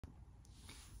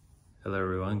Hello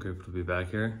everyone, grateful to be back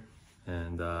here.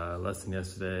 And lesson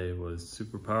yesterday was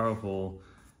super powerful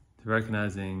to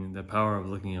recognizing the power of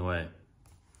looking away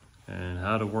and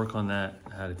how to work on that,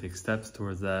 how to take steps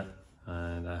towards that.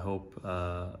 And I hope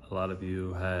a lot of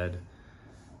you had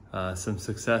some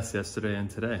success yesterday and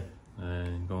today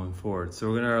and going forward.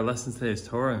 So our lesson today is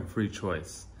Torah and free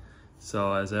choice.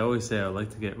 So as I always say, I would like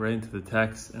to get right into the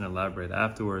text and elaborate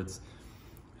afterwards.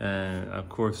 And of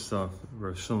course,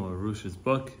 Rabbi Shalom Arush's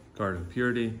book, Garden of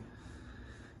Purity.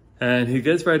 And he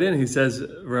gets right in. He says,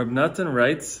 Reb Natan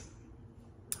writes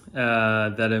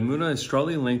that Emunah is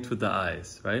strongly linked with the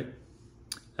eyes, right?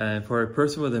 And for a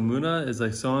person with Emunah is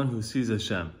like someone who sees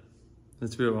Hashem.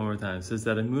 Let's read it one more time. It says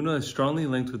that Emunah is strongly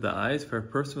linked with the eyes. For a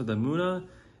person with Emunah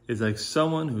is like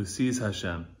someone who sees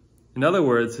Hashem. In other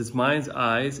words, his mind's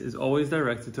eyes is always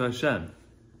directed to Hashem.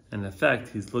 And in effect,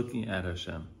 he's looking at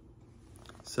Hashem.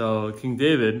 So King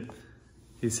David,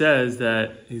 he says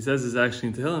this actually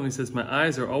in Tehillim, he says, my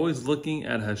eyes are always looking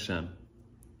at Hashem.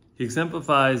 He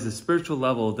exemplifies the spiritual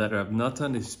level that Reb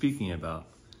Natan is speaking about.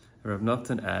 Reb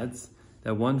Natan adds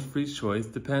that one's free choice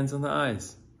depends on the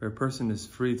eyes, where a person is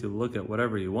free to look at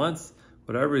whatever he wants,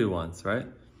 right?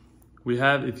 We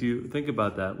have, if you think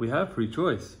about that, we have free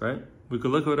choice, right? We could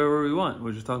look at whatever we want. We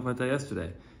were just talking about that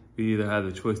yesterday. We either have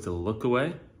the choice to look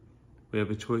away, we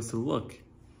have a choice to look.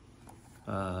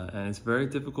 And it's very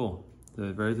difficult. It's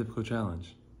a very difficult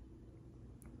challenge.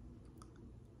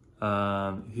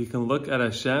 He can look at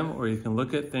Hashem, or he can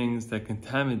look at things that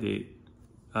contaminate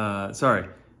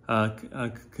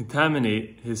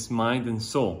his mind and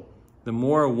soul. The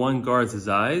more one guards his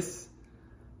eyes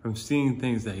from seeing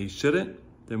things that he shouldn't,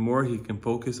 the more he can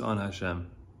focus on Hashem.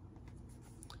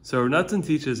 So Natan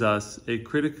teaches us a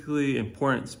critically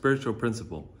important spiritual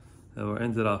principle that we'll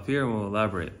end it off here and we'll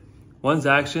elaborate. One's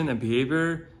action and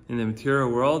behavior in the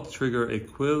material world trigger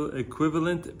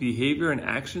equivalent behavior and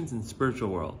actions in the spiritual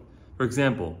world. For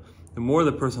example, the more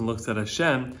the person looks at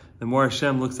Hashem, the more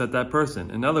Hashem looks at that person.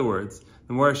 In other words,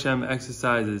 the more Hashem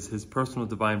exercises his personal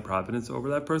divine providence over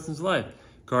that person's life,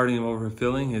 guarding him over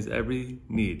fulfilling his every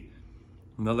need.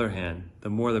 On the other hand,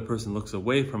 the more the person looks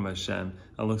away from Hashem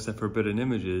and looks at forbidden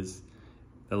images,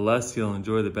 the less he'll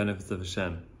enjoy the benefits of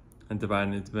Hashem and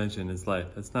divine intervention in his life.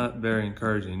 That's not very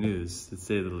encouraging news, to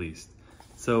say the least.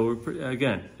 So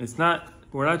again,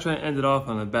 we're not trying to end it off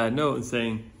on a bad note and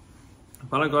saying,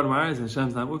 if I don't guard my eyes,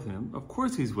 Hashem's not with me. Of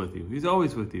course he's with you. He's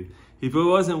always with you. If he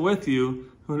wasn't with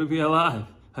you, he wouldn't be alive.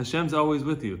 Hashem's always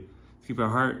with you. Keep our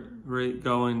heart rate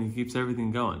going, he keeps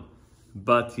everything going.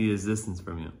 But he is distant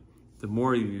from you. The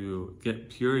more you get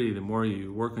purity, the more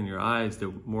you work on your eyes,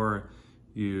 the more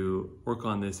you work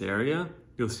on this area,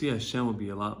 you'll see Hashem will be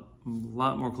a lot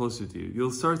more closer to you.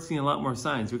 You'll start seeing a lot more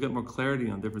signs. You'll get more clarity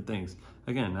on different things.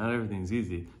 Again, not everything's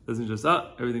easy. It doesn't just,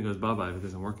 everything goes bye-bye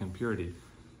because I'm working in purity.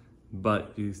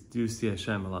 But you do see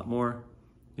Hashem a lot more.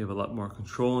 You have a lot more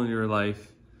control in your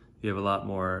life. You have a lot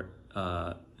more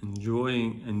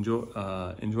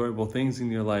enjoyable things in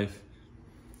your life.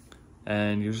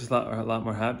 And you're just a lot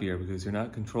more happier because you're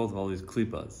not controlled of all these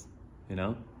klippas, you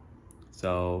know?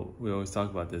 So we always talk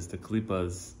about this. The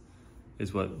klippas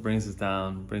is what brings us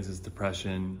down, brings us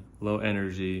depression, low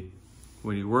energy.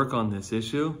 When you work on this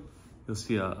issue, you'll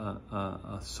see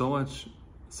so much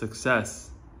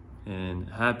success and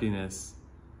happiness,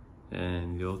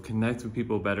 and you'll connect with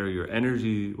people better, your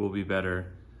energy will be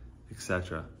better,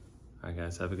 etc. All right,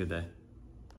 guys, have a good day.